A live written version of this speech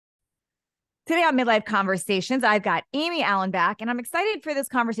Today on Midlife Conversations, I've got Aimee Allenback, and I'm excited for this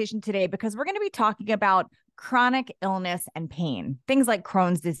conversation today because we're going to be talking about chronic illness and pain, things like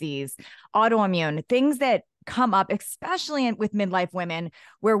Crohn's disease, autoimmune, things that come up, especially with midlife women,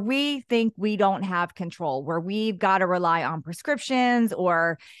 where we think we don't have control, where we've got to rely on prescriptions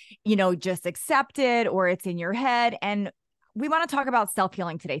or, just accept it, or it's in your head. And we want to talk about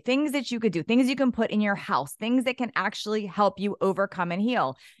self-healing today, things that you could do, things you can put in your house, things that can actually help you overcome and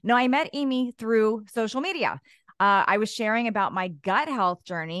heal. Now, I met Aimee through social media. I was sharing about my gut health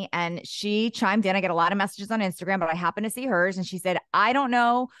journey and she chimed in. I get a lot of messages on Instagram, but I happened to see hers and she said, I don't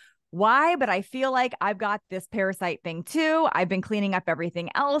know why, but I feel like I've got this parasite thing too. I've been cleaning up everything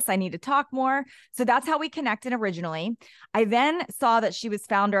else. I need to talk more. So that's how we connected originally. I then saw that she was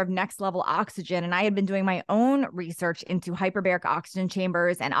founder of Next Level Oxygen, and I had been doing my own research into hyperbaric oxygen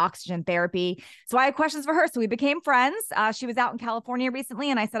chambers and oxygen therapy. So I had questions for her. So we became friends. She was out in California recently,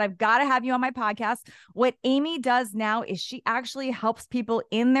 and I said, I've got to have you on my podcast. What Aimee does now is she actually helps people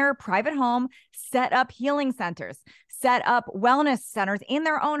in their private home set up healing centers, set up wellness centers in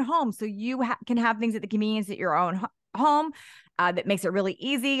their own home. So you can have things at the convenience at your own home. That makes it really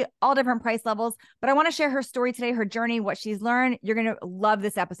easy, all different price levels. But I want to share her story today, her journey, what she's learned. You're going to love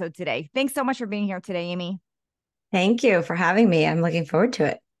this episode today. Thanks so much for being here today, Aimee. Thank you for having me. I'm looking forward to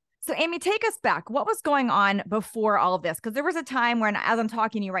it. So Aimee, take us back. What was going on before all of this? Because there was a time when, as I'm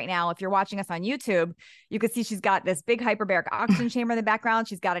talking to you right now, if you're watching us on YouTube, you could see she's got this big hyperbaric oxygen chamber in the background.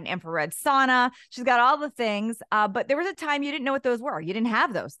 She's got an infrared sauna. She's got all the things. But there was a time you didn't know what those were. You didn't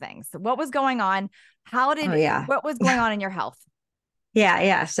have those things. So what was going on? What was going on in your health?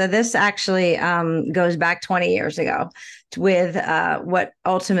 Yeah. So this actually goes back 20 years ago with what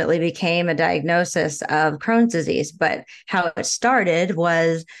ultimately became a diagnosis of Crohn's disease. But how it started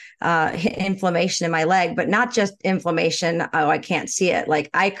was inflammation in my leg, but not just inflammation. Oh, I can't see it. Like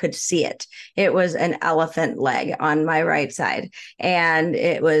I could see it. It was an elephant leg on my right side. And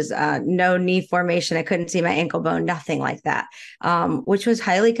it was no knee formation. I couldn't see my ankle bone, nothing like that, which was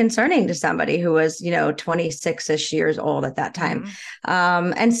highly concerning to somebody who was, 26-ish years old at that time.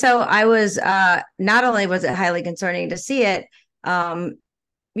 And so I was, not only was it highly concerning to see it,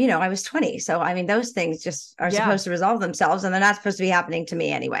 I was 20. So, I mean, those things just are supposed to resolve themselves and they're not supposed to be happening to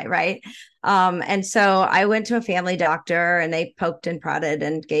me anyway. Right. And so I went to a family doctor and they poked and prodded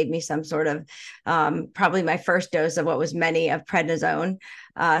and gave me some sort of, probably my first dose of what was many of prednisone,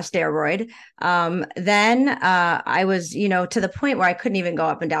 steroid. Then I was, to the point where I couldn't even go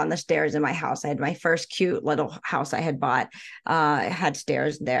up and down the stairs in my house. I had my first cute little house I had bought, had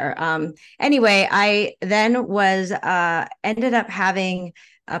stairs there. Anyway, I then ended up having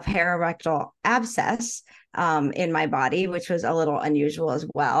a pararectal abscess in my body, which was a little unusual as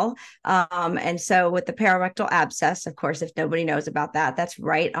well. And so with the pararectal abscess, of course, if nobody knows about that, that's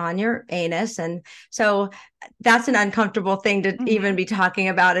right on your anus. And so that's an uncomfortable thing to even be talking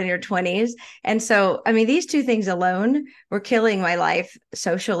about in your 20s. And so, I mean, these two things alone were killing my life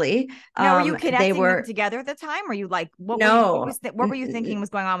socially. Now, were you connecting them together at the time? Were you like, what were you thinking was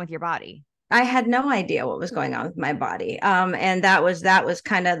going on with your body? I had no idea what was going on with my body. And that was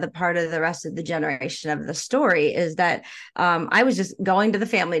kind of the part of the rest of the generation of the story is that I was just going to the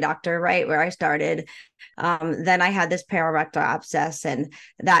family doctor, right, where I started. Then I had this pararectal abscess, and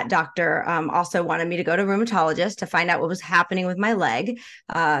that doctor also wanted me to go to a rheumatologist to find out what was happening with my leg.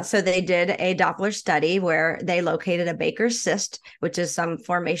 So they did a Doppler study where they located a Baker's cyst, which is some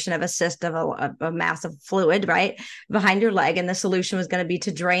formation of a cyst of a mass of fluid, right, behind your leg. And the solution was going to be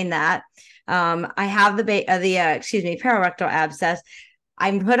to drain that. I have the pararectal abscess.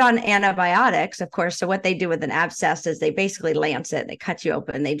 I'm put on antibiotics, of course. So what they do with an abscess is they basically lance it, they cut you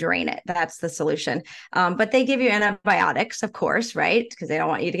open, they drain it. That's the solution. But they give you antibiotics, of course, right? Because they don't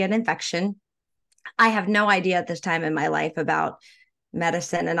want you to get an infection. I have no idea at this time in my life about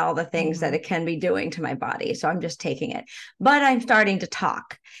medicine and all the things that it can be doing to my body. So I'm just taking it. But I'm starting to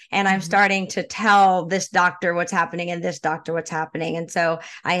talk and I'm starting to tell this doctor what's happening and this doctor what's happening. And so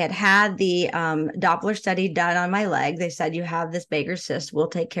I had the Doppler study done on my leg. They said, you have this Baker's cyst. We'll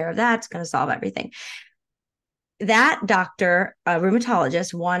take care of that. It's going to solve everything. That doctor, a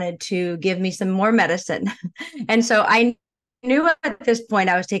rheumatologist, wanted to give me some more medicine. And so I knew at this point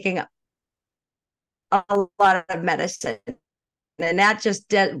I was taking a lot of medicine. And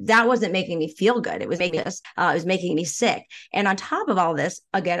that wasn't making me feel good. It was making me sick. And on top of all this,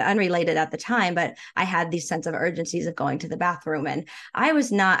 again, unrelated at the time, but I had these sense of urgencies of going to the bathroom, and I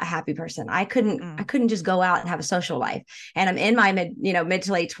was not a happy person. I couldn't just go out and have a social life. And I'm in my mid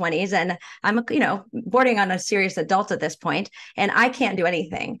to late 20s, and I'm, bordering on a serious adult at this point, and I can't do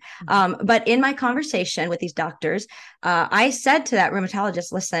anything. But in my conversation with these doctors, I said to that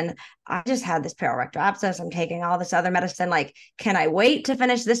rheumatologist, listen, I just had this perorectal abscess. I'm taking all this other medicine. Like, can I wait to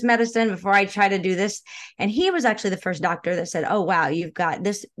finish this medicine before I try to do this? And he was actually the first doctor that said, oh, wow, you've got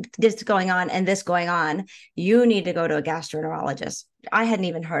this going on and this going on. You need to go to a gastroenterologist. I hadn't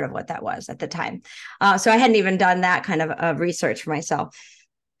even heard of what that was at the time. So I hadn't even done that kind of research for myself.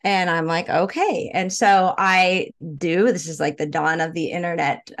 And I'm like, okay. And so this is like the dawn of the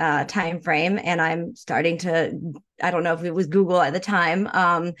internet time frame. And I'm starting to, I don't know if it was Google at the time.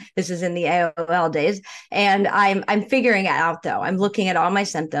 This is in the AOL days. And I'm figuring it out though. I'm looking at all my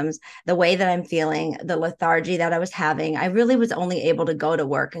symptoms, the way that I'm feeling, the lethargy that I was having. I really was only able to go to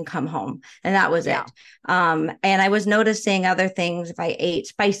work and come home. And that was it. And I was noticing other things. If I ate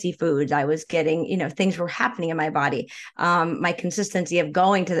spicy foods, I was getting, things were happening in my body. My consistency of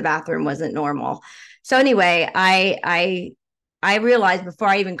going to the bathroom wasn't normal. So anyway, I realized before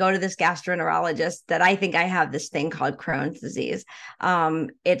I even go to this gastroenterologist that I think I have this thing called Crohn's disease.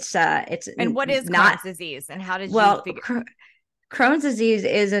 And what is Crohn's disease, and how did you figure? Crohn's disease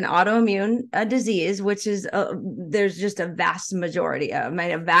is an autoimmune disease, which is there's just a vast array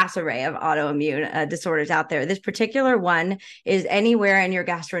of autoimmune disorders out there. This particular one is anywhere in your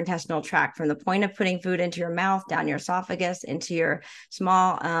gastrointestinal tract, from the point of putting food into your mouth, down your esophagus, into your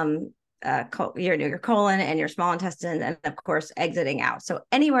small your colon and your small intestine, and of course exiting out. So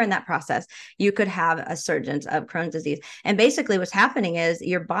anywhere in that process, you could have a surgence of Crohn's disease. And basically what's happening is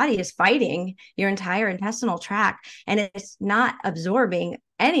your body is fighting your entire intestinal tract, and it's not absorbing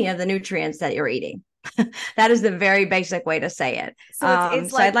any of the nutrients that you're eating. That is the very basic way to say it. So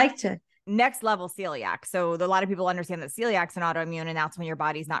it's like, I'd like to next level celiac. So a lot of people understand that celiac's an autoimmune, and that's when your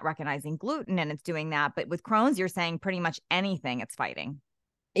body's not recognizing gluten and it's doing that. But with Crohn's, you're saying pretty much anything it's fighting.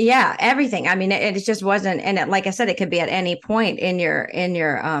 Yeah, everything. I mean, it just wasn't, and like I said, it could be at any point in your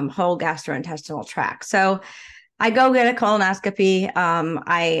whole gastrointestinal tract. So I go get a colonoscopy.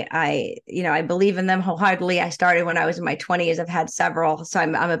 I believe in them wholeheartedly. I started when I was in my 20s. I've had several, so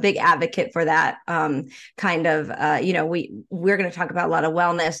I'm a big advocate for that. We're going to talk about a lot of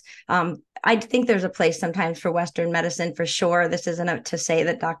wellness. I think there's a place sometimes for Western medicine, for sure. This isn't to say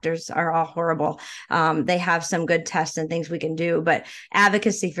that doctors are all horrible. They have some good tests and things we can do, but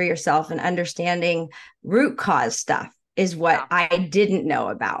advocacy for yourself and understanding root cause stuff is what I didn't know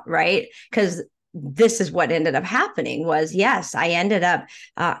about, right? Because this is what ended up happening was, yes, I ended up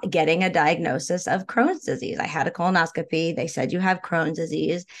getting a diagnosis of Crohn's disease. I had a colonoscopy. They said, you have Crohn's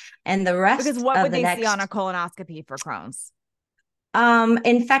disease. And the rest because what would they see on a colonoscopy for Crohn's?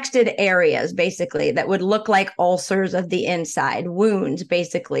 Infected areas, basically, that would look like ulcers of the inside, wounds,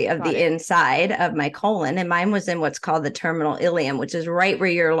 basically, of the inside of my colon. And mine was in what's called the terminal ileum, which is right where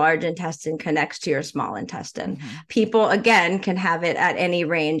your large intestine connects to your small intestine. Mm-hmm. People, again, can have it at any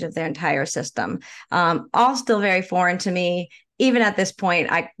range of their entire system. All still very foreign to me. Even at this point,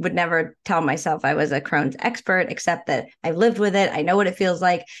 I would never tell myself I was a Crohn's expert, except that I've lived with it. I know what it feels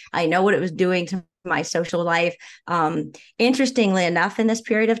like. I know what it was doing to my social life. Interestingly enough, in this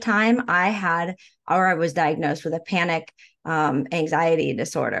period of time, I was diagnosed with a panic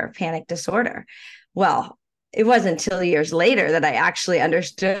disorder. Well, it wasn't until years later that I actually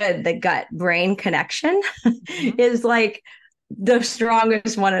understood the gut-brain connection is like the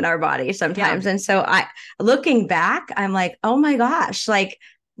strongest one in our body sometimes. Yeah. And so looking back, I'm like, oh my gosh, like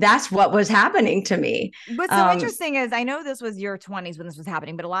that's what was happening to me. What's so interesting is I know this was your 20s when this was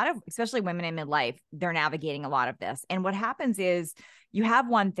happening, but a lot of, especially women in midlife, they're navigating a lot of this. And what happens is you have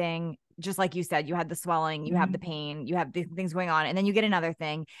one thing, just like you said, you had the swelling, you have the pain, you have the things going on, and then you get another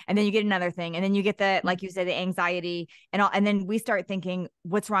thing, and then you get another thing, and then you get the, like you said, the anxiety and all, and then we start thinking,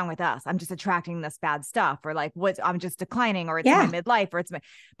 what's wrong with us? I'm just attracting this bad stuff, or like, I'm just declining, or it's my midlife, or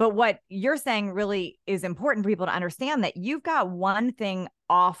but what you're saying really is important for people to understand, that you've got one thing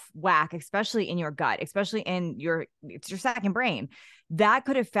off whack, especially in your gut, especially in it's your second brain, that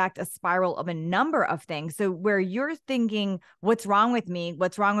could affect a spiral of a number of things. So where you're thinking, what's wrong with me?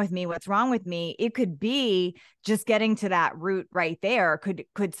 What's wrong with me? What's wrong with me? It could be just getting to that root right there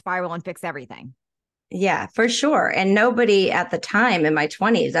could spiral and fix everything. Yeah, for sure. And nobody at the time in my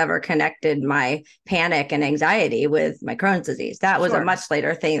 20s ever connected my panic and anxiety with my Crohn's disease. That was a Sure. much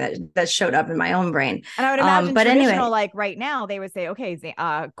later thing that showed up in my own brain. And I would imagine But traditional, anyway, like right now, they would say, okay,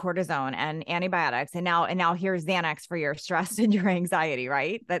 cortisone and antibiotics, and now here's Xanax for your stress and your anxiety,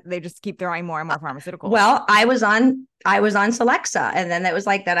 right? That they just keep throwing more and more pharmaceuticals. well, I was on Celexa, and then it was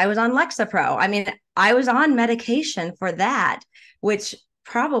like that. I was on Lexapro. I mean, I was on medication for that, which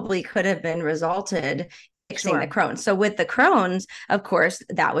probably could have been resulted fixing the Sure. Crohn's. So with the Crohn's, of course,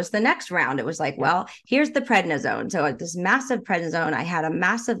 that was the next round. It was like, Yep. well, here's the prednisone. So this massive prednisone, I had a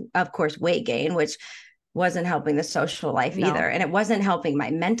massive, of course, weight gain, which wasn't helping the social life either. No, And it wasn't helping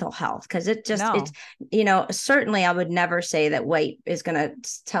my mental health because it's, no. certainly I would never say that weight is going to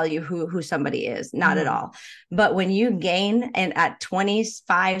tell you who somebody is, not at Mhm. all. But when you gain, and at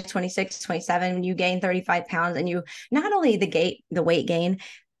 25, 26, 27, when you gain 35 pounds, and you not only the weight gain,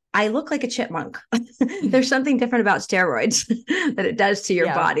 I look like a chipmunk. There's something different about steroids that it does to your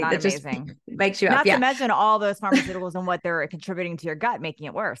Yeah, body not that just amazing. makes you up. Not to Yeah. mention all those pharmaceuticals and what they're contributing to your gut, making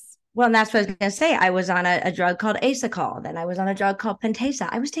it worse. Well, and that's what I was going to say. I was on a drug called Asacol. Then I was on a drug called Pentasa.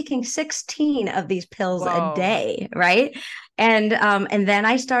 I was taking 16 of these pills a Whoa. day, right? And then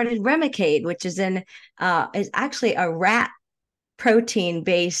I started Remicade, which is actually a rat protein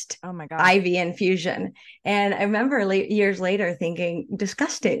based Oh my gosh. IV infusion. And I remember years later thinking,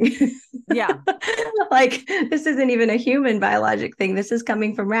 disgusting. Yeah. Like, this isn't even a human biologic thing. This is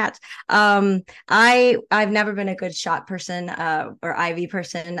coming from rats. I've never been a good shot person or IV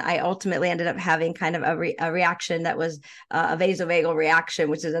person. I ultimately ended up having kind of a reaction that was a vasovagal reaction,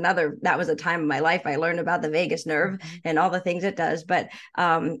 which is that was a time of my life I learned about the vagus nerve Mhm. and all the things it does. But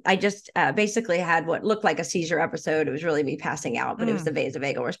I just basically had what looked like a seizure episode. It was really me passing out, but it was the Mm.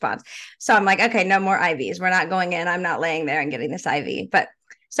 vasovagal response. So I'm like, okay, no more IVs. We're not going in. I'm not laying there and getting this IV. But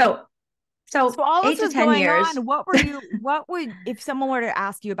so So so all this eight to was ten going years. on. What would, if someone were to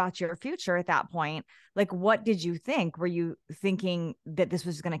ask you about your future at that point, like, what did you think? Were you thinking that this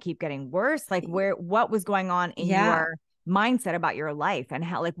was going to keep getting worse? Like, what was going on in Yeah, your mindset about your life and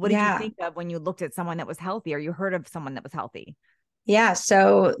how, like, what did you yeah. think of when you looked at someone that was healthy or you heard of someone that was healthy? Yeah,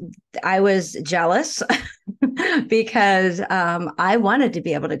 so I was jealous because I wanted to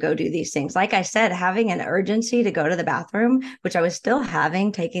be able to go do these things. Like I said, having an urgency to go to the bathroom, which I was still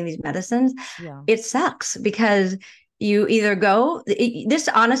having, taking these medicines, Yeah. it sucks because you either this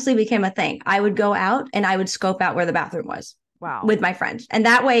honestly became a thing. I would go out and I would scope out where the bathroom was Wow. with my friends. And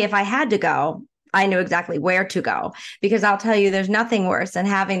that way, if I had to go, I knew exactly where to go, because I'll tell you, there's nothing worse than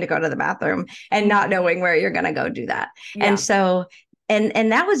having to go to the bathroom and not Mhm. knowing where you're going to go do that. And Yeah. so,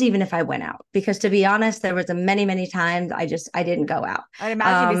 and that was even if I went out, because to be honest, there was many times I didn't go out. I'd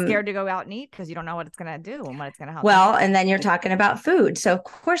imagine you'd be Um, scared to go out and eat because you don't know what it's going to do and what it's going to help you. well, and then you're talking about food. So of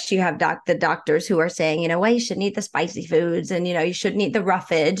course you have the doctors who are saying, well, you shouldn't eat the spicy foods, and you shouldn't eat the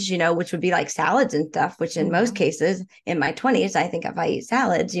roughage, which would be like salads and stuff, which in most Mhm. cases in my 20s, I think if I eat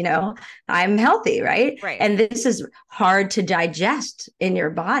salads, I'm healthy, right? Right. And this is hard to digest in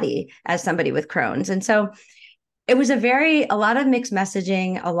your body as somebody with Crohn's. And so it was a lot of mixed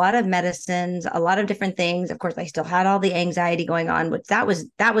messaging, a lot of medicines, a lot of different things. Of course, I still had all the anxiety going on, but that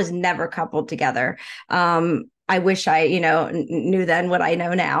was never coupled together. I wish I, knew then what I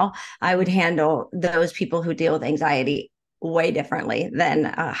know now. I would Mhm. handle those people who deal with anxiety way differently than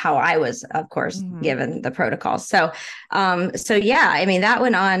how I was, of course, Mhm. given the protocols. So yeah, I mean, that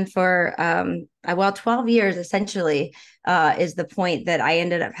went on for 12 years essentially, is the point that I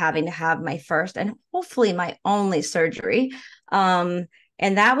ended up having to have my first and hopefully my only surgery.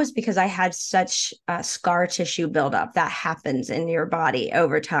 And that was because I had such scar tissue buildup that happens in your body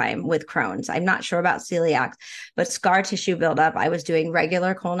over time with Crohn's. I'm not sure about celiac, but scar tissue buildup. I was doing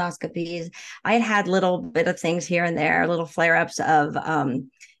regular colonoscopies. I had little bit of things here and there, little flare ups of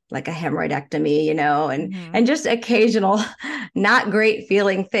like a hemorrhoidectomy, and Mhm. just occasional not great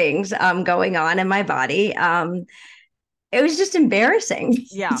feeling things going on in my body. It was just embarrassing.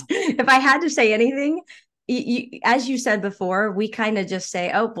 Yeah. If I had to say anything, as you said before, we kind of just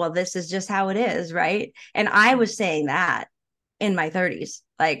say, oh, well, this is just how it is, right? And I was saying that in my 30s,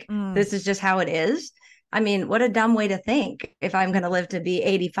 like, Mm. this is just how it is. I mean, what a dumb way to think if I'm going to live to be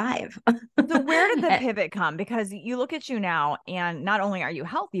 85. So where did the pivot come? Because you look at you now, and not only are you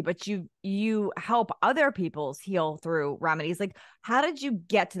healthy, but you help other people's heal through remedies. Like, how did you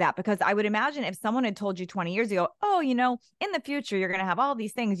get to that? Because I would imagine if someone had told you 20 years ago, oh, in the future you're going to have all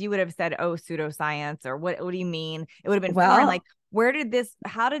these things, you would have said, oh, pseudoscience, or what do you mean? It would have been foreign. Like, Well,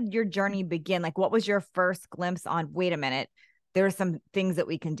 how did your journey begin? Like, what was your first glimpse on, wait a minute, there are some things that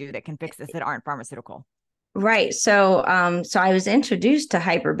we can do that can fix this that aren't pharmaceutical? Right. So I was introduced to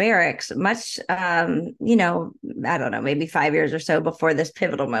hyperbarics much, I don't know, maybe 5 years or so before this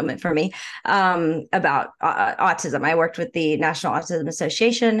pivotal moment for me, about autism. I worked with the National Autism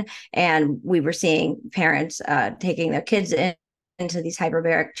Association, and we were seeing parents taking their kids into these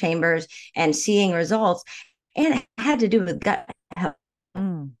hyperbaric chambers and seeing results. And it had to do with gut health.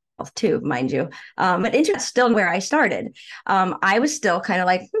 Mm. Too, mind you. But internet's still where I started. I was still kind of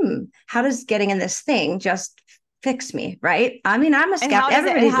like, how does getting in this thing just fix me? Right. I mean, I'm a And how skeptic. does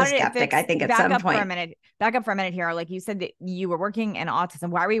it, and Everybody's how a did it skeptic, I fix? think, at some point. Back up for a minute here. Like you said that you were working in autism.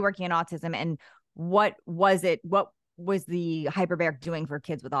 Why were you working in autism? And what was it? What was the hyperbaric doing for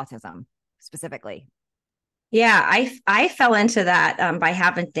kids with autism specifically? Yeah, I fell into that by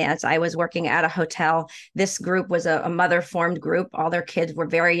happenstance. I was working at a hotel. This group was a mother formed group. All their kids were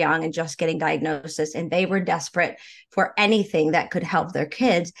very young and just getting diagnosis, and they were desperate for anything that could help their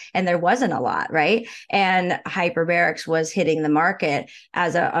kids. And there wasn't a lot, right? And hyperbarics was hitting the market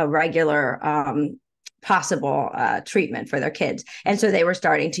as a regular possible treatment for their kids. And so they were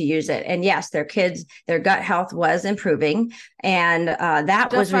starting to use it. And yes, their kids, their gut health was improving. And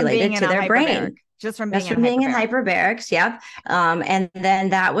that Just was from being related in to a their hyperbaric. brain. Just from being Just in from being in hyperbaric. hyperbarics, yep. And then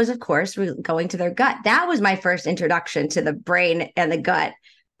that was, of course, going to their gut. That was my first introduction to the brain and the gut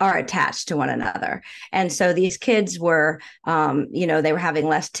are attached to one another. And so these kids were, they were having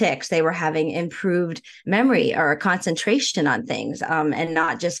less tics. They were having improved memory or concentration on things, and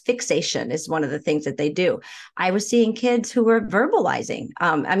not just fixation is one of the things that they do. I was seeing kids who were verbalizing.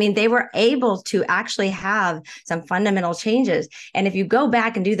 They were able to actually have some fundamental changes. And if you go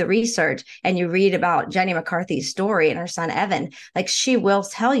back and do the research and you read about Jenny McCarthy's story and her son, Evan, like she will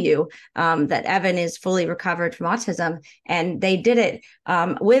tell you that Evan is fully recovered from autism. And they did it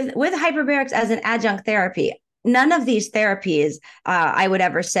with hyperbarics as an adjunct therapy. None of these therapies, I would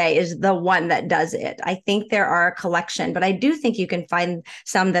ever say, is the one that does it. I think there are a collection, but I do think you can find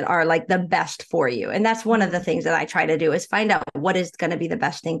some that are like the best for you. And that's one of the things that I try to do is find out what is going to be the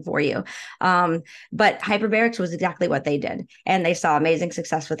best thing for you. But hyperbarics was exactly what they did. And they saw amazing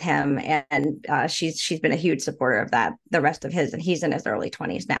success with him. And she's been a huge supporter of that, the rest of his, and he's in his early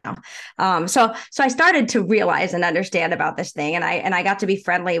 20s now. So I started to realize and understand about this thing, and I got to be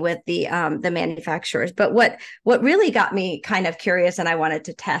friendly with the manufacturers. But what really got me kind of curious and I wanted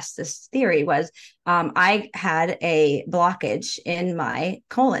to test this theory was I had a blockage in my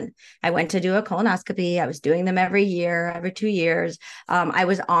colon. I went to do a colonoscopy. I was doing them every year, every 2 years. I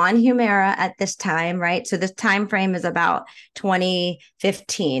was on Humira at this time, right? So this time frame is about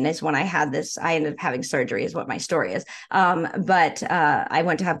 2015 is when I had this. I ended up having surgery is what my story is. But I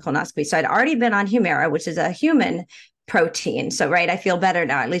went to have colonoscopy. So I'd already been on Humira, which is a human protein. So, right, I feel better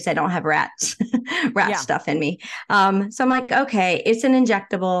now. At least I don't have rats, stuff in me. So I'm like, okay, it's an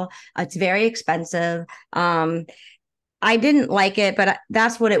injectable. It's very expensive. I didn't like it, but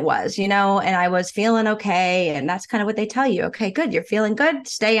that's what it was, and I was feeling okay. And that's kind of what they tell you. Okay, good. You're feeling good.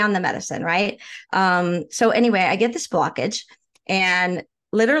 Stay on the medicine. Right. So anyway, I get this blockage and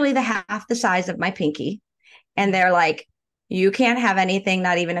literally half the size of my pinky. And they're like, you can't have anything,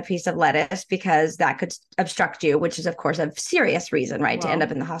 not even a piece of lettuce, because that could obstruct you, which is, of course, a serious reason, right, to end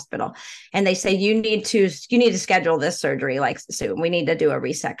up in the hospital. And they say you need to schedule this surgery like soon. We need to do a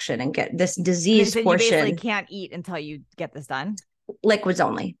resection and get this disease portion. You basically can't eat until you get this done. Liquids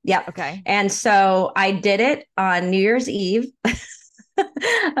only. Yep. Okay. And so I did it on New Year's Eve.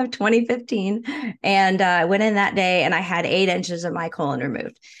 Of 2015, and went in that day and I had 8 inches of my colon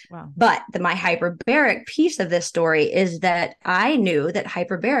removed. Wow. But my hyperbaric piece of this story is that I knew that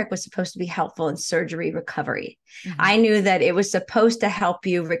hyperbaric was supposed to be helpful in surgery recovery. I knew that it was supposed to help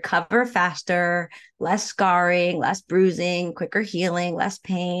you recover faster, less scarring, less bruising, quicker healing, less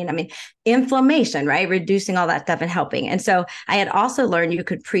pain. Inflammation, right? Reducing all that stuff and helping. And so I had also learned you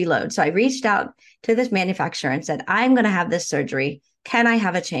could preload. So I reached out to this manufacturer and said, I'm going to have this surgery. Can I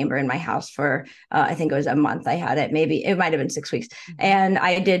have a chamber in my house for, I think it was a month I had it. Maybe it might've been 6 weeks. And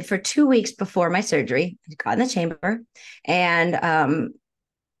I did for 2 weeks before my surgery. I got in the chamber and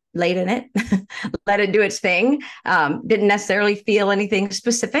laid in it, let it do its thing. Didn't necessarily feel anything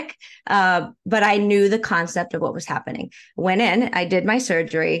specific, but I knew the concept of what was happening. Went in, I did my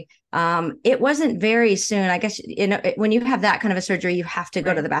surgery. It wasn't very soon. I guess, when you have that kind of a surgery, you have to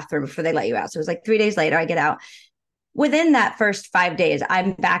go to the bathroom before they let you out. So it was like 3 days later, I get out. Within that first 5 days,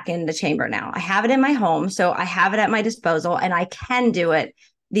 I'm back in the chamber now. I have it in my home, so I have it at my disposal, and I can do it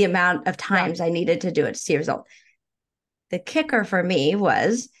the amount of times I needed to do it to see a result. The kicker for me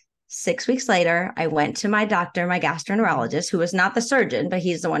was 6 weeks later, I went to my doctor, my gastroenterologist, who was not the surgeon, but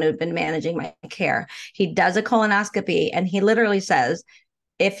he's the one who'd been managing my care. He does a colonoscopy, and he literally says,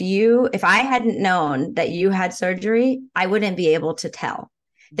 if I hadn't known that you had surgery, I wouldn't be able to tell.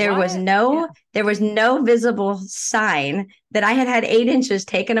 There was What? no Yeah. there was no visible sign that I had had 8 inches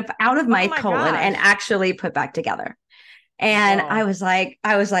taken up out of Oh my my colon and gosh. actually put back together. And Whoa. I was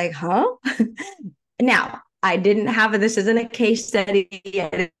like, huh? Now, I didn't have this isn't a case study.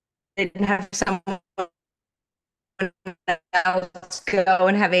 I didn't have someone else go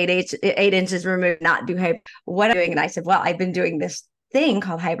and have 8 inches removed, not do hyper. What I'm doing? And I said, well, I've been doing this thing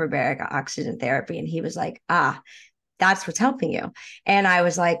called hyperbaric oxygen therapy. And he was like, that's what's helping you. And I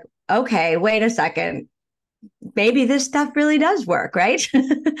was like, okay, wait a second. Maybe this stuff really does work, right?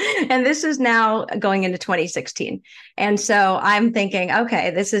 And this is now going into 2016. And so I'm thinking,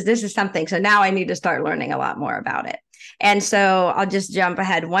 okay, this is something. So now I need to start learning a lot more about it. And so I'll just jump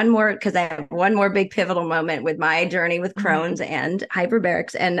ahead one more because I have one more big pivotal moment with my journey with Crohn's and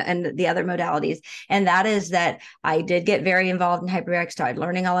hyperbarics and the other modalities. And that is that I did get very involved in hyperbarics, started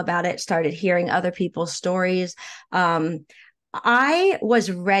learning all about it, started hearing other people's stories. I was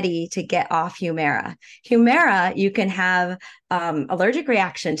ready to get off Humira. Humira, you can have allergic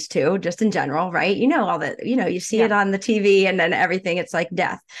reactions to, just in general, right? You know, all that, you see it on the TV and then everything, it's like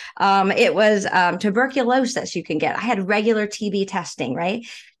death. It was tuberculosis you can get. I had regular TB testing, right?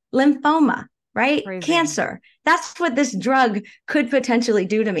 Lymphoma, right? Crazy. Cancer. That's what this drug could potentially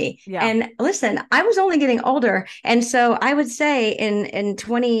do to me. Yeah. And listen, I was only getting older. And so I would say in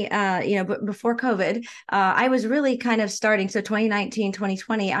 20, before COVID, I was really kind of starting. So 2019,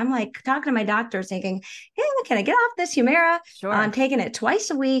 2020, I'm like talking to my doctor thinking, hey, can I get off this Humira? Sure. I'm taking it twice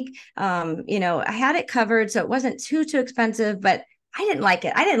a week. I had it covered, so it wasn't too expensive, but I didn't like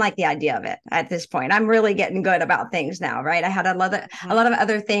it. I didn't like the idea of it at this point. I'm really getting good about things now, right? I had a lot of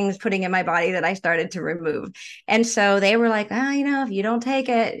other things putting in my body that I started to remove. And so they were like, if you don't take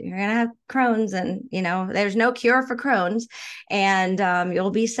it, you're going to have Crohn's and, there's no cure for Crohn's and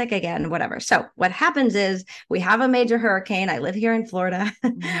you'll be sick again, whatever. So what happens is we have a major hurricane. I live here in Florida.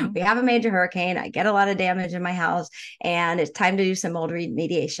 We have a major hurricane. I get a lot of damage in my house and it's time to do some mold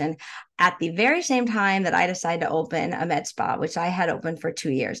remediation. At the very same time that I decided to open a med spa, which I had opened for 2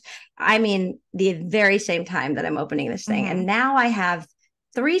 years. I mean, the very same time that I'm opening this thing. And now I have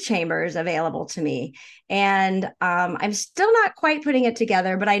 3 chambers available to me. And I'm still not quite putting it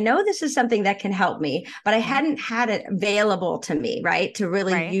together, but I know this is something that can help me, but I hadn't had it available to me, right? To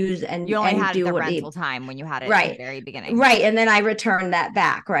really use and you only had do the what rental time when you had it right at the very beginning. Right. And then I returned that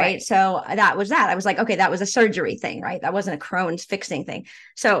back. Right. So that was that. I was like, okay, that was a surgery thing, right? That wasn't a Crohn's fixing thing.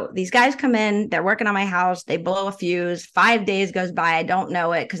 So these guys come in, they're working on my house, they blow a fuse, 5 days goes by. I don't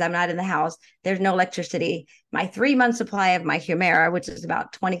know it because I'm not in the house. There's no electricity. My 3-month supply of my Humira, which is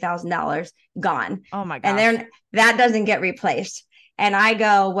about $20,000, gone. Oh my gosh. And then that doesn't get replaced. And I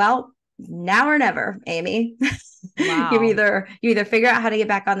go, well, now or never, Aimee. Wow. you either figure out how to get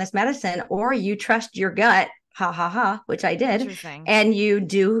back on this medicine or you trust your gut, which I did, and you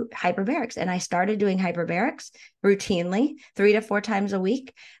do hyperbarics. And I started doing hyperbarics routinely 3 to 4 times a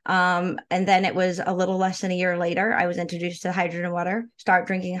week. And then it was a little less than a year later, I was introduced to hydrogen water, start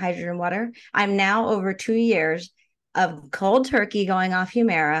drinking hydrogen water. I'm now over 2 years of cold turkey going off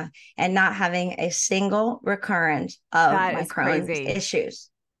Humira and not having a single recurrence of my Crohn's issues.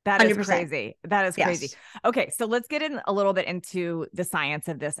 That 100%. is crazy. That is crazy. Yes. Okay. So let's get in a little bit into the science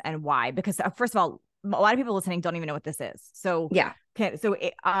of this and why, because first of all, a lot of people listening don't even know what this is. So yeah. Okay. So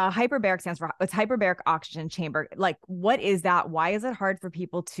hyperbaric stands for, it's hyperbaric oxygen chamber. Like, what is that? Why is it hard for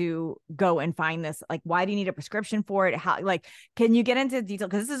people to go and find this? Like, why do you need a prescription for it? How, like, can you get into detail?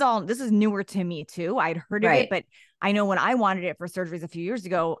 Cause this is newer to me too. I'd heard of it, but I know when I wanted it for surgeries a few years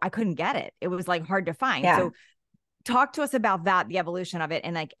ago, I couldn't get it. It was like hard to find. Yeah. So talk to us about that, the evolution of it,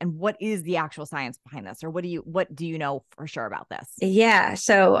 and what is the actual science behind this, or what do you know for sure about this? Yeah.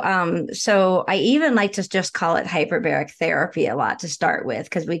 So I even like to just call it hyperbaric therapy a lot to start with,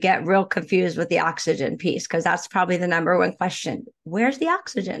 because we get real confused with the oxygen piece, because that's probably the number one question. Where's the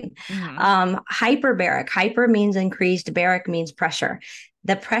oxygen? Hyperbaric, hyper means increased, baric means pressure.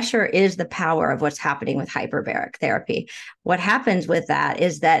 The pressure is the power of what's happening with hyperbaric therapy. What happens with that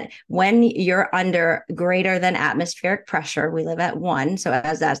is that when you're under greater than atmospheric pressure, we live at 1. So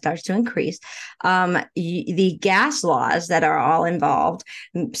as that starts to increase, the gas laws that are all involved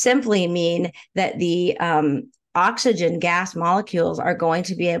simply mean that the oxygen gas molecules are going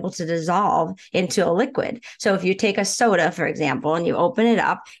to be able to dissolve into a liquid. So if you take a soda, for example, and you open it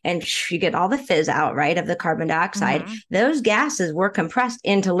up and you get all the fizz out, right, of the carbon dioxide, those gases were compressed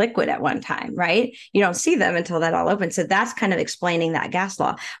into liquid at one time, right? You don't see them until that all opens. So that's kind of explaining that gas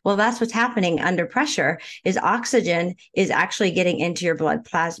law. Well, that's what's happening under pressure, is oxygen is actually getting into your blood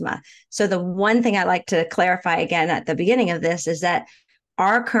plasma. So the one thing I like to clarify again at the beginning of this is that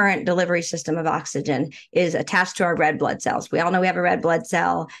our current delivery system of oxygen is attached to our red blood cells. We all know we have a red blood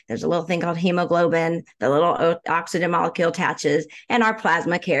cell. There's a little thing called hemoglobin. The little oxygen molecule attaches, and our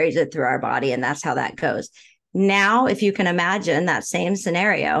plasma carries it through our body, and that's how that goes. Now, if you can imagine that same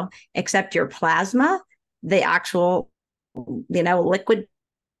scenario, except your plasma, the actual, liquid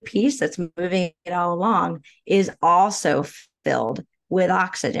piece that's moving it all along, is also filled with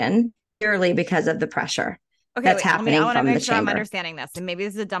oxygen purely because of the pressure that's happening I want to from make the sure chamber. I'm understanding this. And maybe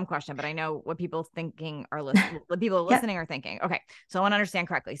this is a dumb question, but I know what people thinking are listening. What people listening are thinking. Okay. So I want to understand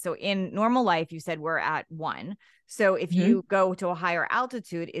correctly. So in normal life, you said we're at 1. So if you go to a higher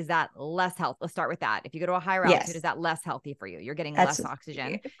altitude, is that less health? Let's start with that. If you go to a higher altitude, is that less healthy for you? You're getting less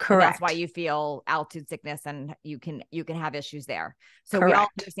oxygen. Correct. And that's why you feel altitude sickness, and you can have issues there. So we all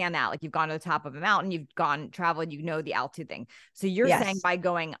understand that. Like, you've gone to the top of a mountain, you've traveled, the altitude thing. So you're saying by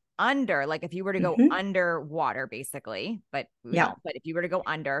going under, like if you were to go underwater, basically, but but if you were to go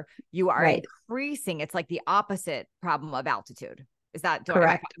under, you are increasing. It's like the opposite problem of altitude. Is that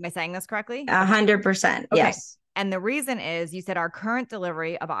correct? Am I saying this correctly? 100%. Yes. And the reason is, you said our current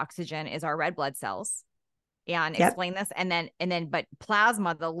delivery of oxygen is our red blood cells. And explain this. And then, but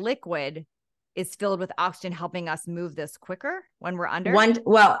plasma, the liquid, is filled with oxygen, helping us move this quicker when we're under?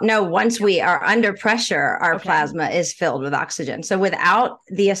 Once we are under pressure, our plasma is filled with oxygen. So without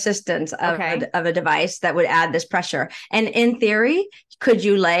the assistance of a device that would add this pressure. And in theory, could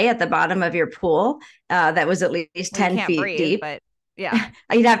you lay at the bottom of your pool that was at least 10 feet deep? But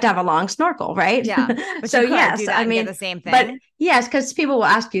you'd have to have a long snorkel, right? Yeah. So yes, I mean, the same thing. But yes, because people will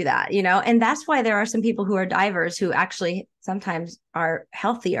ask you that, and that's why there are some people who are divers who actually sometimes are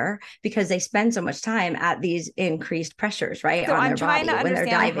healthier because they spend so much time at these increased pressures, right? So I'm trying to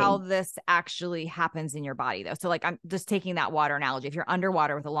understand how this actually happens in your body, though. So like, I'm just taking that water analogy. If you're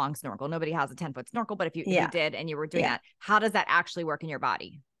underwater with a long snorkel, nobody has a 10-foot snorkel, but if you did and you were doing that, how does that actually work in your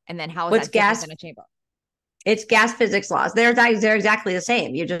body? And then how is that different in a chamber? It's gas physics laws. They're exactly the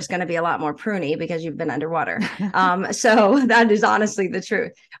same. You're just going to be a lot more pruny because you've been underwater. So that is honestly the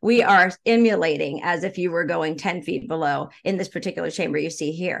truth. We are emulating as if you were going 10 feet below in this particular chamber you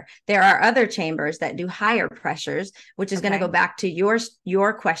see here. There are other chambers that do higher pressures, which is going to go back to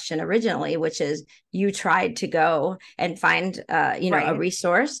your question originally, which is you tried to go and find a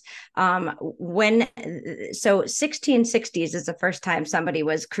resource. 1660s is the first time somebody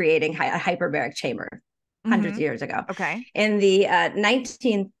was creating a hyperbaric chamber. Hundreds of years ago. In the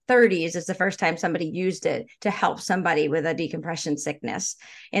 1930s is the first time somebody used it to help somebody with a decompression sickness.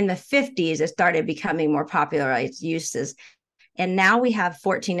 In the 50s, it started becoming more popularized uses. And now we have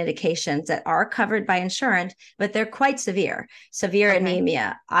 14 indications that are covered by insurance, but they're quite severe. Severe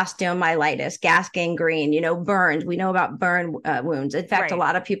anemia, osteomyelitis, gas gangrene, burns. We know about burn wounds. In fact, a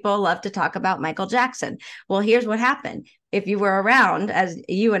lot of people love to talk about Michael Jackson. Well, here's what happened. If you were around, as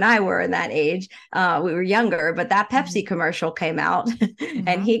you and I were in that age, we were younger, but that Pepsi commercial came out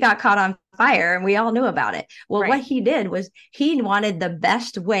and he got caught on fire and we all knew about it. Well, what he did was he wanted the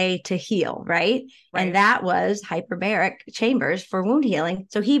best way to heal, right? And that was hyperbaric chambers for wound healing.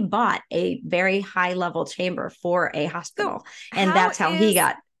 So he bought a very high level chamber for a hospital. And that's how he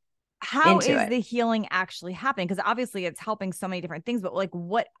got How is the healing actually happening? Because obviously it's helping so many different things, but like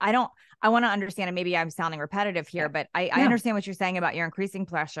I want to understand, and maybe I'm sounding repetitive here, but I understand what you're saying about your increasing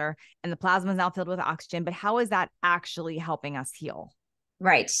pressure and the plasma is now filled with oxygen, but how is that actually helping us heal?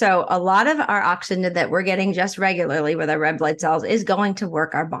 Right. So a lot of our oxygen that we're getting just regularly with our red blood cells is going to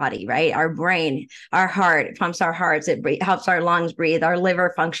work our body, right? Our brain, our heart, it pumps our hearts, it helps our lungs breathe, our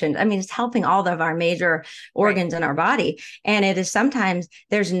liver function. I mean, it's helping all of our major organs in our body. And it is sometimes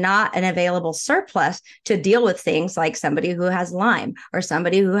there's not an available surplus to deal with things like somebody who has Lyme or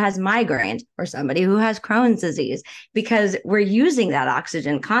somebody who has migraines or somebody who has Crohn's disease, because we're using that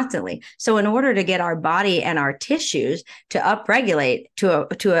oxygen constantly. So in order to get our body and our tissues to upregulate to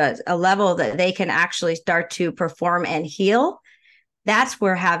a level that they can actually start to perform and heal, that's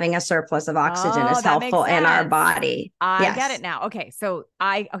where having a surplus of oxygen is helpful in our body. I get it now. So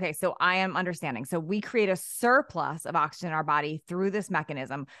I am understanding. So we create a surplus of oxygen in our body through this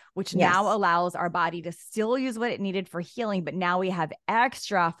mechanism, which now allows our body to still use what it needed for healing, but now we have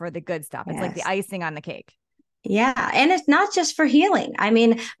extra for the good stuff. It's like the icing on the cake. Yeah. And it's not just for healing. I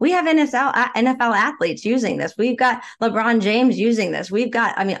mean, we have NFL athletes using this. We've got LeBron James using this. We've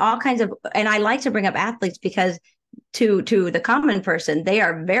got, all kinds of, and I like to bring up athletes because to the common person, they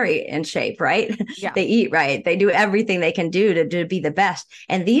are very in shape, right? Yeah. They eat right. They do everything they can do to be the best.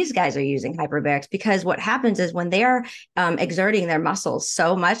 And these guys are using hyperbarics because what happens is when they are exerting their muscles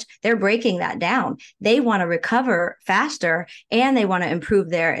so much, they're breaking that down. They want to recover faster and they want to improve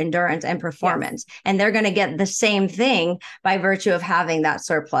their endurance and performance. Yes. And they're going to get the same thing by virtue of having that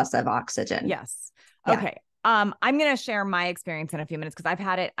surplus of oxygen. Yes. Okay. Yeah. I'm going to share my experience in a few minutes because I've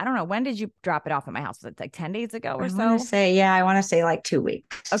had it. I don't know. When did you drop it off at my house? Was it like 10 days ago or so? I want to say like 2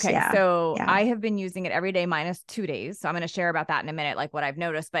 weeks. Okay. Yeah. So I have been using it every day minus 2 days. So I'm going to share about that in a minute, like what I've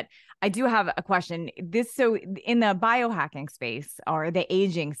noticed. But I do have a question. So in the biohacking space or the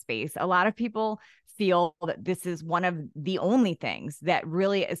aging space, a lot of people feel that this is one of the only things that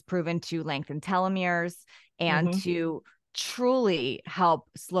really is proven to lengthen telomeres and to truly help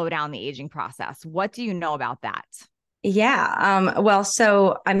slow down the aging process. What do you know about that? Yeah. Well,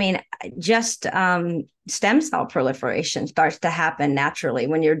 so, I mean, just stem cell proliferation starts to happen naturally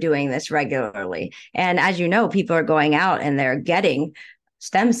when you're doing this regularly. And as you know, people are going out and they're getting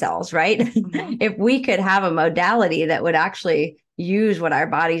stem cells, right? Mm-hmm. If we could have a modality that would actually use what our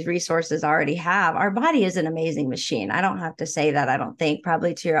body's resources already have. Our body is an amazing machine. I don't have to say that, I don't think,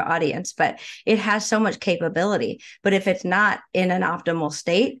 probably to your audience, but it has so much capability. But if it's not in an optimal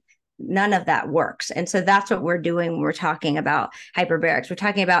state, none of that works. And so that's what we're doing when we're talking about hyperbarics. We're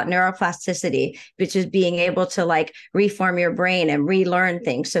talking about neuroplasticity, which is being able to like reform your brain and relearn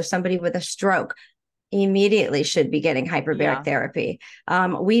things. So somebody with a stroke immediately should be getting hyperbaric therapy.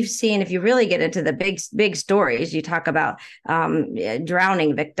 We've seen, if you really get into the big stories, you talk about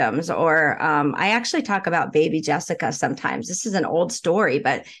drowning victims, or I actually talk about baby Jessica sometimes. This is an old story,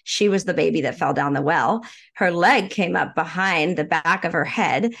 but she was the baby that fell down the well. Her leg came up behind the back of her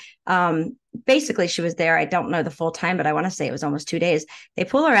head. Basically, she was there. I don't know the full time, but I want to say it was almost 2 days. They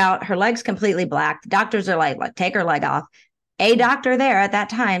pull her out. Her leg's completely black. The doctors are like, take her leg off. A doctor there at that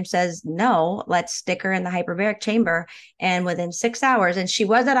time says, no, let's stick her in the hyperbaric chamber. And within 6 hours, and she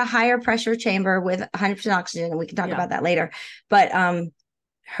was at a higher pressure chamber with 100% oxygen, and we can talk about that later, but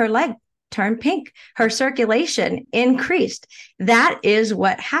her leg turned pink. Her circulation increased. That is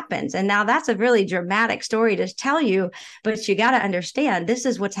what happens. And now that's a really dramatic story to tell you, but you got to understand this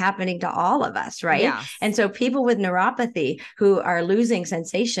is what's happening to all of us, right? Yes. And so people with neuropathy who are losing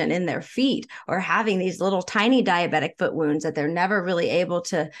sensation in their feet or having these little tiny diabetic foot wounds that they're never really able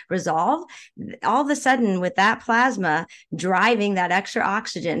to resolve, all of a sudden with that plasma driving that extra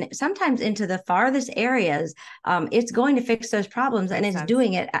oxygen, sometimes into the farthest areas, it's going to fix those problems. And it's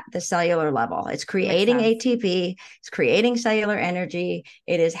doing it at the cellular level. It's creating ATP, it's creating cellular energy.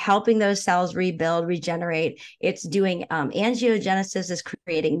 It is helping those cells rebuild, regenerate. It's doing angiogenesis, is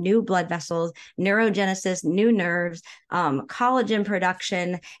creating new blood vessels, neurogenesis, new nerves, collagen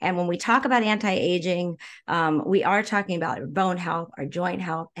production. And when we talk about anti-aging, we are talking about our bone health, our joint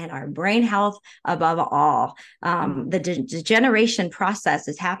health, and our brain health above all. The degeneration process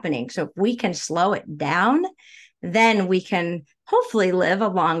is happening. So if we can slow it down, then we can hopefully live a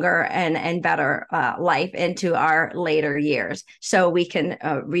longer and better life into our later years. So we can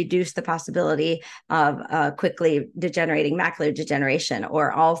reduce the possibility of quickly degenerating macular degeneration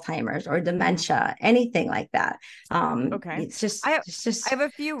or Alzheimer's or dementia, anything like that. Okay. It's just, I have a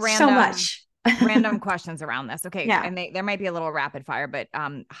few random questions around this. Okay. Yeah. And there might be a little rapid fire, but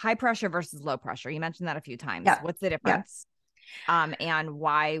high pressure versus low pressure. You mentioned that a few times. Yeah. What's the difference? Yeah. And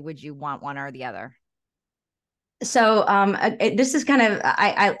why would you want one or the other? So this is kind of,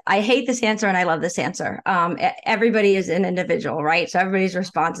 I hate this answer and I love this answer. Everybody is an individual, right? So everybody's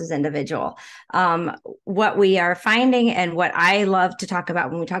response is individual. What we are finding and what I love to talk about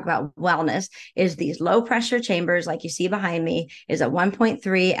when we talk about wellness is these low pressure chambers, like you see behind me, is a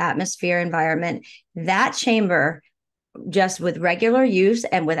 1.3 atmosphere environment. That chamber, just with regular use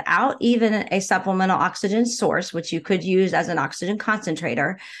and without even a supplemental oxygen source, which you could use as an oxygen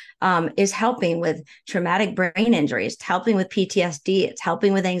concentrator, is helping with traumatic brain injuries, it's helping with PTSD, it's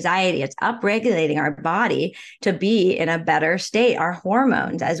helping with anxiety, it's upregulating our body to be in a better state, our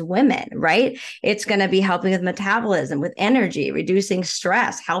hormones as women, right? It's going to be helping with metabolism, with energy, reducing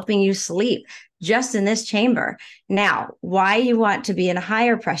stress, helping you sleep, just in this chamber. Now, why you want to be in a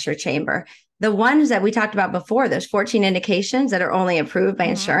higher pressure chamber? The ones that we talked about before, those 14 indications that are only approved by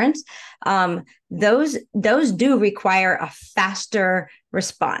insurance, those do require a faster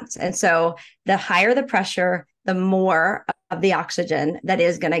response. And so the higher the pressure, the more the oxygen that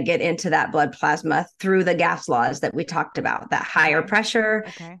is going to get into that blood plasma through the gas laws that we talked about, that higher pressure,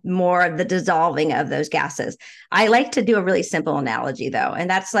 more of the dissolving of those gases. I like to do a really simple analogy though, and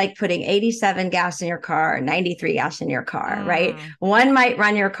that's like putting 87 gas in your car, 93 gas in your car, right? One might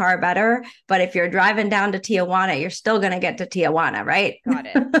run your car better, but if you're driving down to Tijuana, you're still going to get to Tijuana, right? Got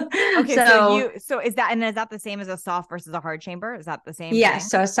it. Okay. So is that the same as a soft versus a hard chamber? Is that the same Yes. thing?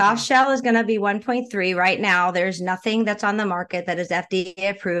 So a soft shell is going to be 1.3 right now. There's nothing that's on the market that is FDA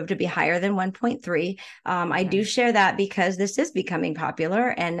approved to be higher than 1.3. I do share that because this is becoming popular.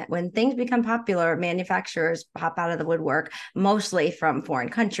 And when things become popular, manufacturers pop out of the woodwork, mostly from foreign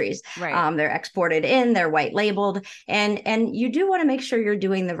countries. Right. They're exported in, they're white labeled. And you do want to make sure you're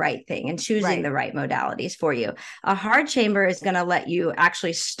doing the right thing and choosing the right modalities for you. A hard chamber is going to let you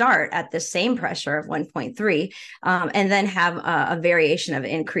actually start at the same pressure of 1.3 and then have a variation of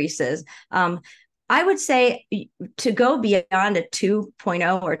increases. I would say to go beyond a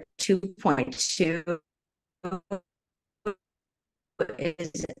 2.0 or 2.2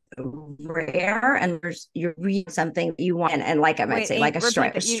 is rare, and you're reading something you want, and like I might say, like a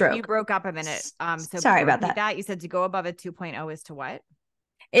stroke. You broke up a minute. So sorry about that. You said to go above a 2.0 is to what?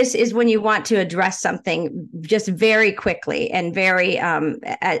 Is when you want to address something just very quickly and very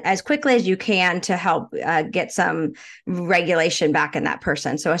as quickly as you can to help get some regulation back in that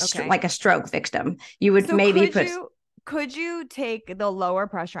person. So like a stroke victim, you would could you take the lower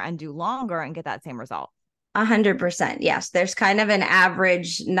pressure and do longer and get that same result? 100%. Yes. There's kind of an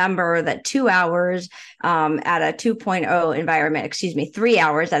average number that 2 hours at a 2.0 environment, 3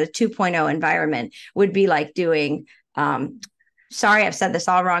 hours at a 2.0 environment would be like doing, sorry, I've said this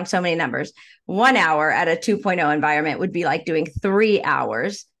all wrong. So many numbers. 1 hour at a 2.0 environment would be like doing 3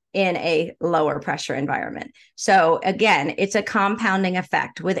 hours in a lower pressure environment. So again, it's a compounding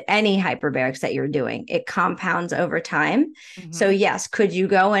effect with any hyperbarics that you're doing. It compounds over time. So yes, could you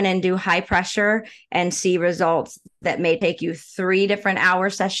go in and do high pressure and see results that may take you 3 different hour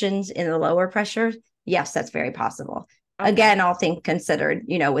sessions in the lower pressure? Yes, that's very possible. Again, all things considered,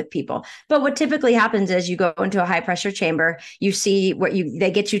 with people. But what typically happens is you go into a high pressure chamber, you see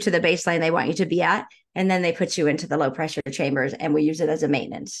they get you to the baseline they want you to be at, and then they put you into the low pressure chambers, and we use it as a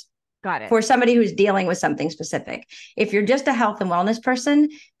maintenance. Got it. For somebody who's dealing with something specific. If you're just a health and wellness person,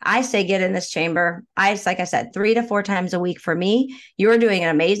 I say get in this chamber. Like I said, 3 to 4 times a week for me. You're doing an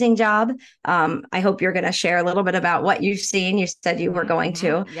amazing job. I hope you're going to share a little bit about what you've seen. You said you were going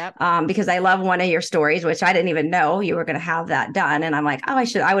to, because I love one of your stories, which I didn't even know you were going to have that done. And I'm like,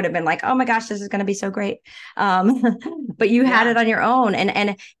 I would have been like, oh my gosh, this is going to be so great. But you had it on your own.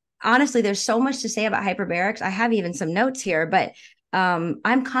 And honestly, there's so much to say about hyperbarics. I have even some notes here, but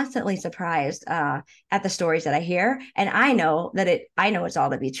I'm constantly surprised at the stories that I hear, and I know it's all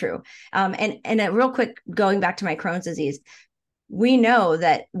to be true. And a real quick, going back to my Crohn's disease, we know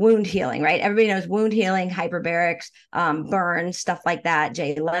that wound healing, right? Everybody knows wound healing, hyperbarics, burns, stuff like that.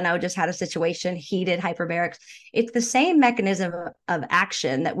 Jay Leno just had a situation, he did hyperbarics. It's the same mechanism of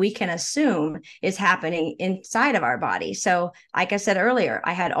action that we can assume is happening inside of our body. So like I said earlier,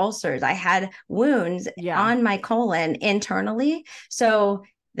 I had ulcers, I had wounds on my colon internally. So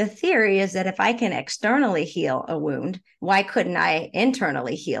the theory is that if I can externally heal a wound, why couldn't I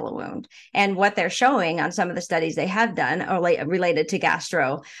internally heal a wound? And what they're showing on some of the studies they have done or related to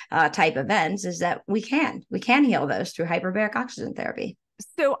gastro type events is that we can heal those through hyperbaric oxygen therapy.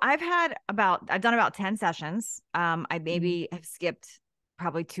 So I've done about 10 sessions. I maybe have skipped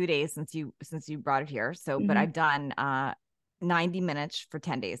probably 2 days since you brought it here. So, but I've done 90 minutes for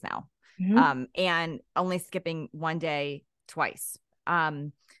 10 days now. And only skipping 1 day twice.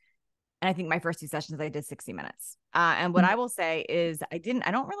 And I think my first 2 sessions, I did 60 minutes. And what I will say is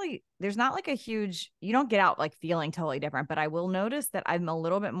there's not like a huge, you don't get out like feeling totally different, but I will notice that I'm a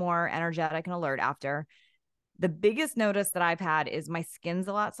little bit more energetic and alert after. The biggest notice that I've had is my skin's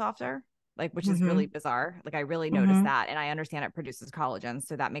a lot softer, like, which is really bizarre. Like I really noticed that. And I understand it produces collagen.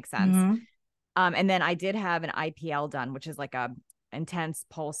 So that makes sense. And then I did have an IPL done, which is like a intense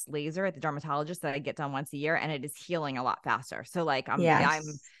pulse laser at the dermatologist that I get done once a year, and it is healing a lot faster. So like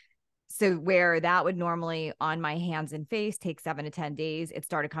so where that would normally on my hands and face take 7 to 10 days, it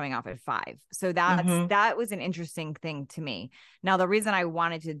started coming off at 5. So that was an interesting thing to me. Now, the reason I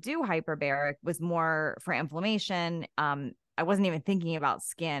wanted to do hyperbaric was more for inflammation. I wasn't even thinking about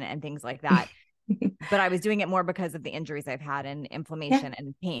skin and things like that, but I was doing it more because of the injuries I've had and inflammation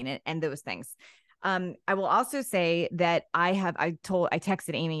and pain and those things. I will also say that I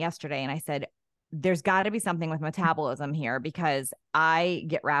texted Aimee yesterday and I said, there's got to be something with metabolism here because I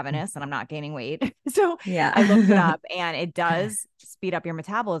get ravenous and I'm not gaining weight. So I looked it up and it does speed up your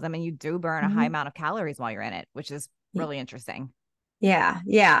metabolism and you do burn a high amount of calories while you're in it, which is really interesting. Yeah.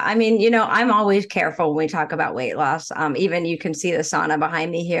 Yeah. I mean, I'm always careful when we talk about weight loss. Even you can see the sauna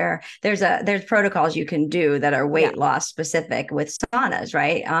behind me here. There's protocols you can do that are Yeah. weight loss specific with saunas,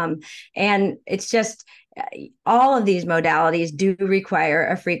 right? And it's just all of these modalities do require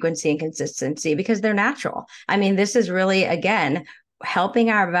a frequency and consistency because they're natural. I mean, this is really, again, helping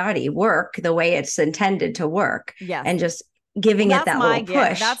our body work the way it's intended to work, Yes. and just giving it that little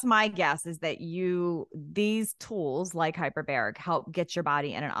push. That's my guess, is that these tools like Hyperbaric help get your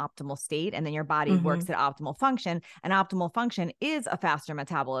body in an optimal state, and then your body works at optimal function, and optimal function is a faster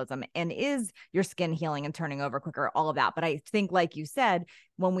metabolism and is your skin healing and turning over quicker, all of that. But I think, like you said,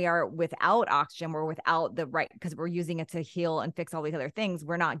 when we are without oxygen, we're without the right, because we're using it to heal and fix all these other things,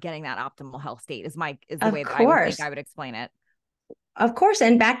 we're not getting that optimal health state is the way that I would explain it. Of course,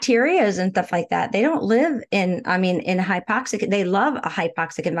 and bacterias and stuff like that, they don't live in hypoxic. They love a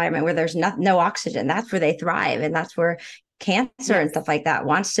hypoxic environment where there's no oxygen. That's where they thrive. And that's where cancer and stuff like that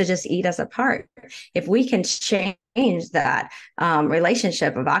wants to just eat us apart. If we can change that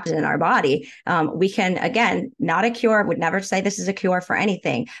relationship of oxygen in our body, we can, again, not a cure, would never say this is a cure for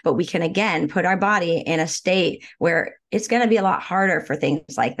anything, but we can, again, put our body in a state where it's going to be a lot harder for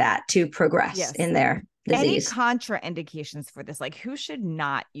things like that to progress in their disease. Any contraindications for this? Like, who should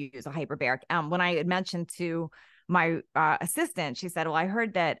not use a hyperbaric? When I had mentioned to my assistant, she said, well, I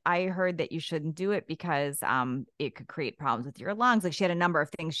heard that you shouldn't do it because it could create problems with your lungs. Like, she had a number of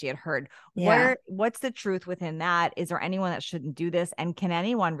things she had heard. Yeah. What's the truth within that? Is there anyone that shouldn't do this? And can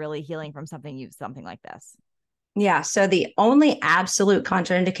anyone really healing from something use something like this? Yeah. So the only absolute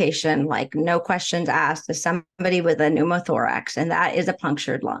contraindication, like no questions asked, is somebody with a pneumothorax, and that is a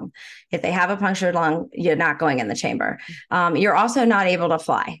punctured lung. If they have a punctured lung, you're not going in the chamber. You're also not able to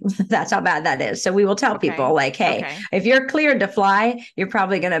fly. That's how bad that is. So we will tell people, like, hey, if you're cleared to fly, you're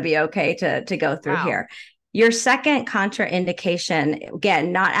probably going to be okay to go through here. Your second contraindication,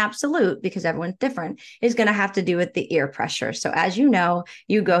 again, not absolute because everyone's different, is going to have to do with the ear pressure. So as you know,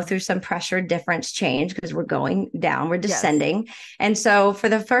 you go through some pressure difference change because we're going down, we're descending. Yes. And so for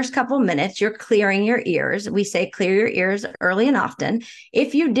the first couple of minutes, you're clearing your ears. We say clear your ears early and often.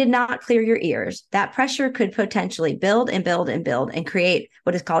 If you did not clear your ears, that pressure could potentially build and build and build and create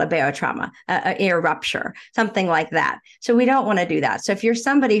what is called a barotrauma, an ear rupture, something like that. So we don't want to do that. So if you're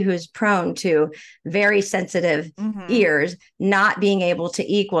somebody who's prone to very sensitive ears, not being able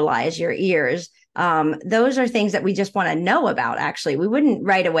to equalize your ears, those are things that we just want to know about. Actually, we wouldn't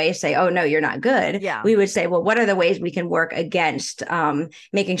right away say, oh no, you're not good. Yeah. We would say, well, what are the ways we can work against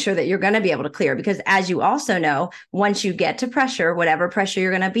making sure that you're going to be able to clear? Because as you also know, once you get to pressure, whatever pressure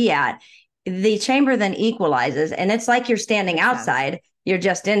you're going to be at, the chamber then equalizes, and it's like you're standing outside. You're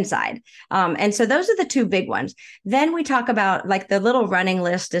just inside. And so those are the two big ones. Then we talk about, like, the little running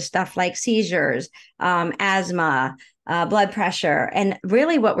list of stuff like seizures, asthma, blood pressure. And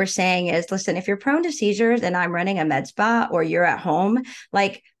really what we're saying is, listen, if you're prone to seizures and I'm running a med spa or you're at home,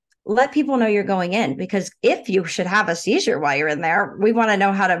 like, let people know you're going in, because if you should have a seizure while you're in there, we want to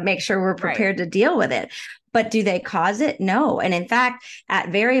know how to make sure we're prepared to deal with it. But do they cause it? No. And in fact, at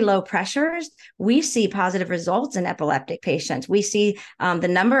very low pressures, we see positive results in epileptic patients. We see the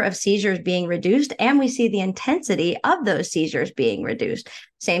number of seizures being reduced, and we see the intensity of those seizures being reduced.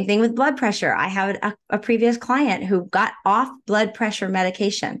 Same thing with blood pressure. I had a previous client who got off blood pressure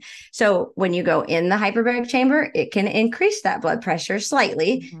medication. So when you go in the hyperbaric chamber, it can increase that blood pressure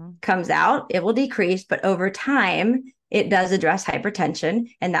slightly, comes out, it will decrease, but over time, it does address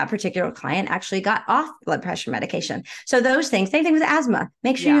hypertension. And that particular client actually got off blood pressure medication. So those things, same thing with asthma.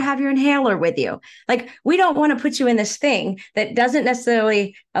 Make sure you have your inhaler with you. Like, we don't want to put you in this thing that doesn't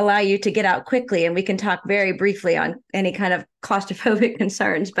necessarily allow you to get out quickly. And we can talk very briefly on any kind of claustrophobic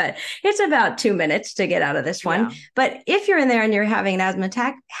concerns, but it's about 2 minutes to get out of this one. But if you're in there and you're having an asthma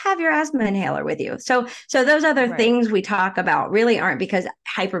attack, have your asthma inhaler with you. So those other things we talk about really aren't because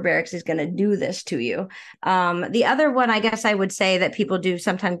hyperbarics is going to do this to you. The other one I guess I would say that people do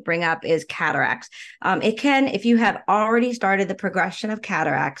sometimes bring up is cataracts. It can, if you have already started the progression of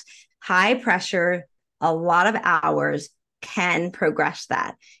cataracts, high pressure, a lot of hours can progress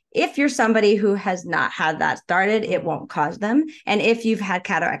that. If you're somebody who has not had that started, it won't cause them. And if you've had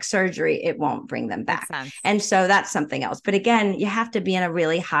cataract surgery, it won't bring them back. And so that's something else. But again, you have to be in a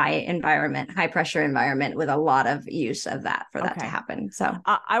really high environment, high pressure environment with a lot of use of that for that to happen. So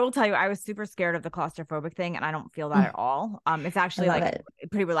I will tell you, I was super scared of the claustrophobic thing, and I don't feel that at all. It's actually like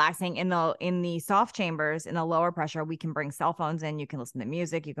pretty relaxing. In the soft chambers, in the lower pressure, we can bring cell phones in. You can listen to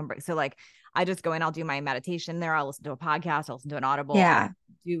music. You can bring, so like I just go in, I'll do my meditation there. I'll listen to a podcast. I'll listen to an Audible. Yeah. I'll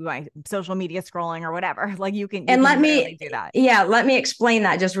do my social media scrolling or whatever. Like you can And literally do that. let me explain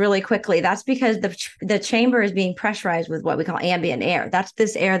that just really quickly. That's because the chamber is being pressurized with what we call ambient air. That's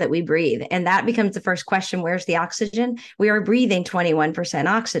this air that we breathe. And that becomes the first question. Where's the oxygen? We are breathing 21%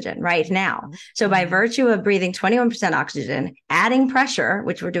 oxygen right now. So by virtue of breathing 21% oxygen, adding pressure,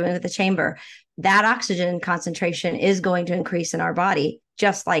 which we're doing with the chamber, that oxygen concentration is going to increase in our body,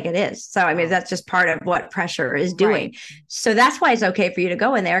 just like it is. So, I mean, that's just part of what pressure is doing. Right. So that's why it's okay for you to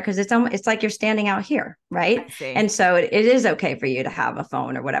go in there, because it's like you're standing out here, right? And so it is okay for you to have a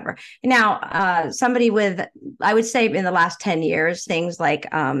phone or whatever. Now, somebody with, I would say in the last 10 years, things like,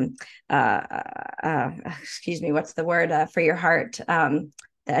 excuse me, what's the word for your heart?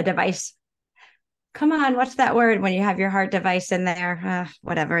 A device. Come on, what's that word when you have your heart device in there?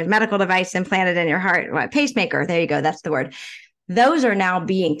 Whatever, medical device implanted in your heart, pacemaker. There you go. That's the word. Those are now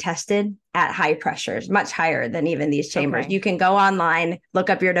being tested at high pressures, much higher than even these chambers. Okay. You can go online, look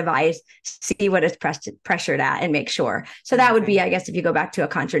up your device, see what it's pressured at, and make sure. So that would be, I guess, if you go back to a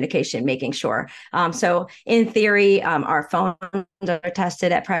contraindication, making sure. So in theory, our phones are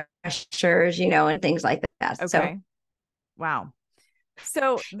tested at pressures, and things like that. Okay. So, wow.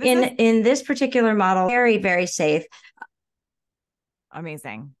 So in this particular model, very, very safe.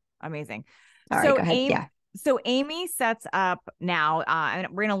 Amazing. Sorry, so go ahead. So Aimee sets up now, and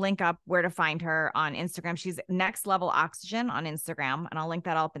we're going to link up where to find her on Instagram. She's Next Level Oxygen on Instagram, and I'll link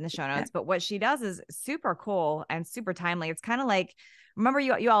that up in the show notes. But what she does is super cool and super timely. It's kind of like, remember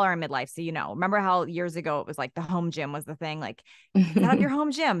you all are in midlife, so remember how years ago it was like the home gym was the thing, like set up your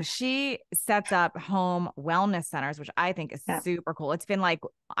home gym. She sets up home wellness centers, which I think is super cool. It's been like,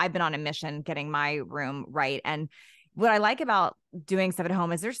 I've been on a mission getting my room right. And what I like about doing stuff at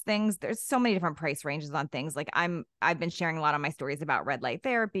home is there's so many different price ranges on things. Like I've been sharing a lot of my stories about red light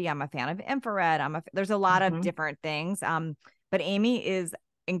therapy. I'm a fan of infrared. There's a lot of different things. But Aimee is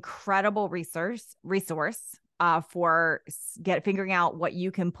incredible resource for figuring out what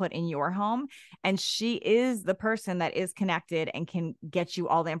you can put in your home. And she is the person that is connected and can get you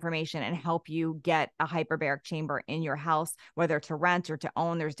all the information and help you get a hyperbaric chamber in your house, whether to rent or to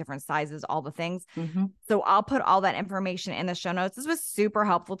own. There's different sizes, all the things. So I'll put all that information in the show notes. This was super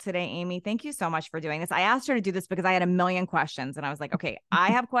helpful today, Aimee. Thank you so much for doing this. I asked her to do this because I had a million questions, and I was like, okay, I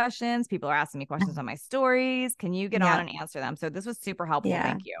have questions. People are asking me questions on my stories. Can you get on and answer them? So this was super helpful.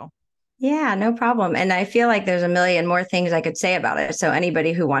 Thank you. Yeah, no problem. And I feel like there's a million more things I could say about it. So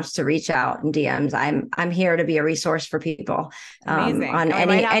anybody who wants to reach out in DMs, I'm here to be a resource for people on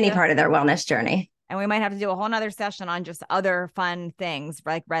any part of their wellness journey. And we might have to do a whole nother session on just other fun things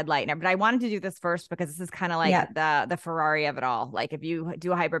like red light. But I wanted to do this first because this is kind of like the Ferrari of it all. Like if you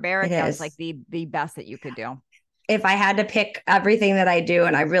do a hyperbaric, that's like the best that you could do. If I had to pick everything that I do,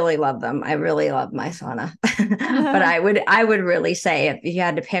 and I really love them, I really love my sauna, but I would really say if you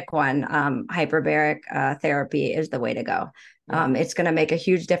had to pick one, hyperbaric therapy is the way to go. It's going to make a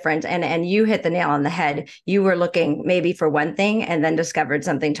huge difference. And you hit the nail on the head. You were looking maybe for one thing and then discovered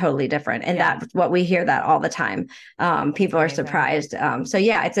something totally different. And that's what we hear that all the time. People are surprised.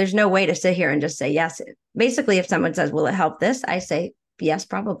 There's no way to sit here and just say yes. Basically, if someone says, will it help this? I say, yes,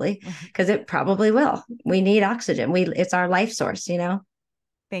 probably, because it probably will. We need oxygen. It's our life source,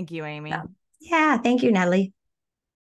 Thank you, Aimee. Thank you, Natalie.